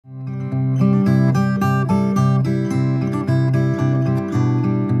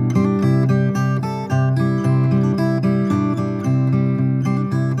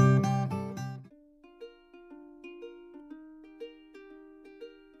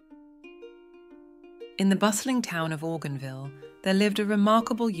In the bustling town of Organville, there lived a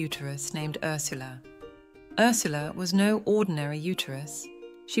remarkable Uterus named Ursula. Ursula was no ordinary Uterus.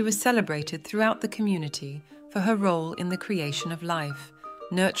 She was celebrated throughout the community for her role in the creation of life,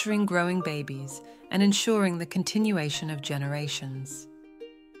 nurturing growing babies, and ensuring the continuation of generations.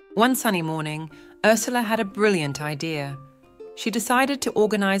 One sunny morning, Ursula had a brilliant idea. She decided to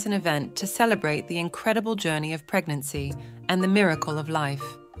organize an event to celebrate the incredible journey of pregnancy and the miracle of life.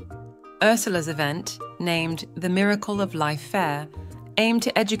 Ursula's event, named the Miracle of Life Fair, aimed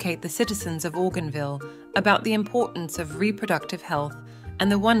to educate the citizens of Organville about the importance of reproductive health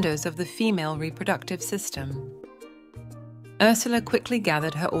and the wonders of the female reproductive system. Ursula quickly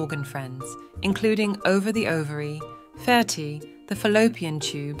gathered her organ friends, including Over the Ovary, Fertility, the fallopian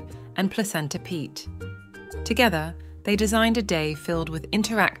tube, and Placenta Pete. Together, they designed a day filled with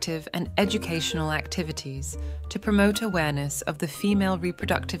interactive and educational activities to promote awareness of the female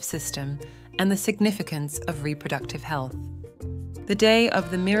reproductive system and the significance of reproductive health. The day of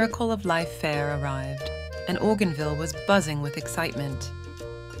the Miracle of Life Fair arrived, and Organville was buzzing with excitement.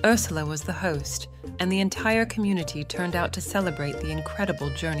 Ursula was the host, and the entire community turned out to celebrate the incredible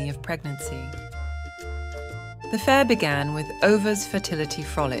journey of pregnancy. The fair began with Ova's Fertility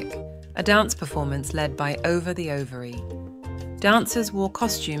Frolic, a dance performance led by Over the Ovary. Dancers wore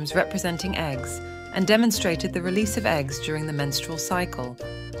costumes representing eggs and demonstrated the release of eggs during the menstrual cycle,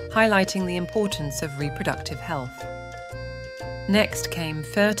 highlighting the importance of reproductive health. Next came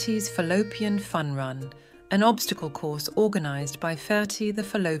Fertie's Fallopian Fun Run, an obstacle course organized by Fertie the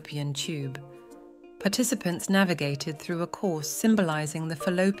Fallopian Tube. Participants navigated through a course symbolizing the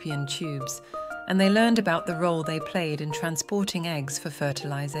fallopian tubes, and they learned about the role they played in transporting eggs for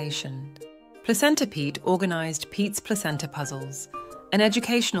fertilization. Placenta Pete organized Pete's Placenta Puzzles, an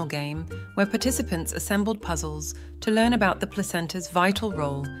educational game where participants assembled puzzles to learn about the placenta's vital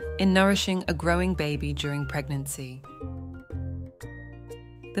role in nourishing a growing baby during pregnancy.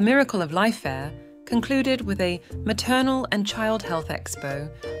 The Miracle of Life Fair concluded with a Maternal and Child Health Expo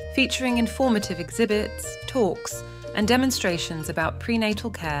featuring informative exhibits, talks, and demonstrations about prenatal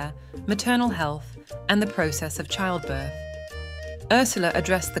care, maternal health, and the process of childbirth. Ursula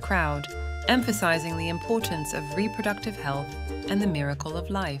addressed the crowd, emphasizing the importance of reproductive health and the miracle of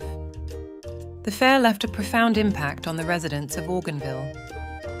life. The fair left a profound impact on the residents of Organville.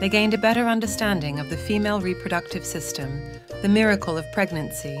 They gained a better understanding of the female reproductive system, the miracle of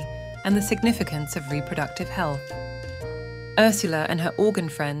pregnancy, and the significance of reproductive health. Ursula and her organ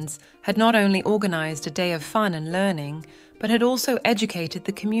friends had not only organized a day of fun and learning, but had also educated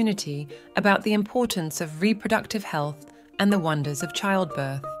the community about the importance of reproductive health and the wonders of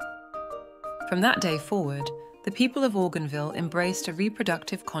childbirth. From that day forward, the people of Organville embraced a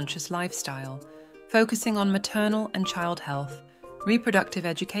reproductive conscious lifestyle, focusing on maternal and child health, reproductive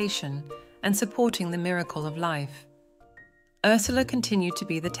education, and supporting the miracle of life. Ursula continued to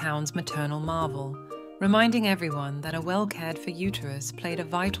be the town's maternal marvel, reminding everyone that a well-cared-for uterus played a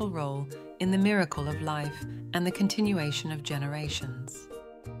vital role in the miracle of life and the continuation of generations.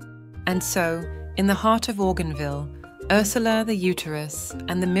 And so, in the heart of Organville, Ursula the Uterus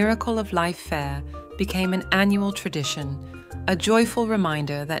and the Miracle of Life Fair became an annual tradition, a joyful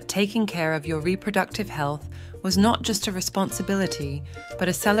reminder that taking care of your reproductive health was not just a responsibility, but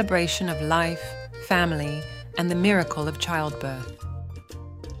a celebration of life, family, and the miracle of childbirth.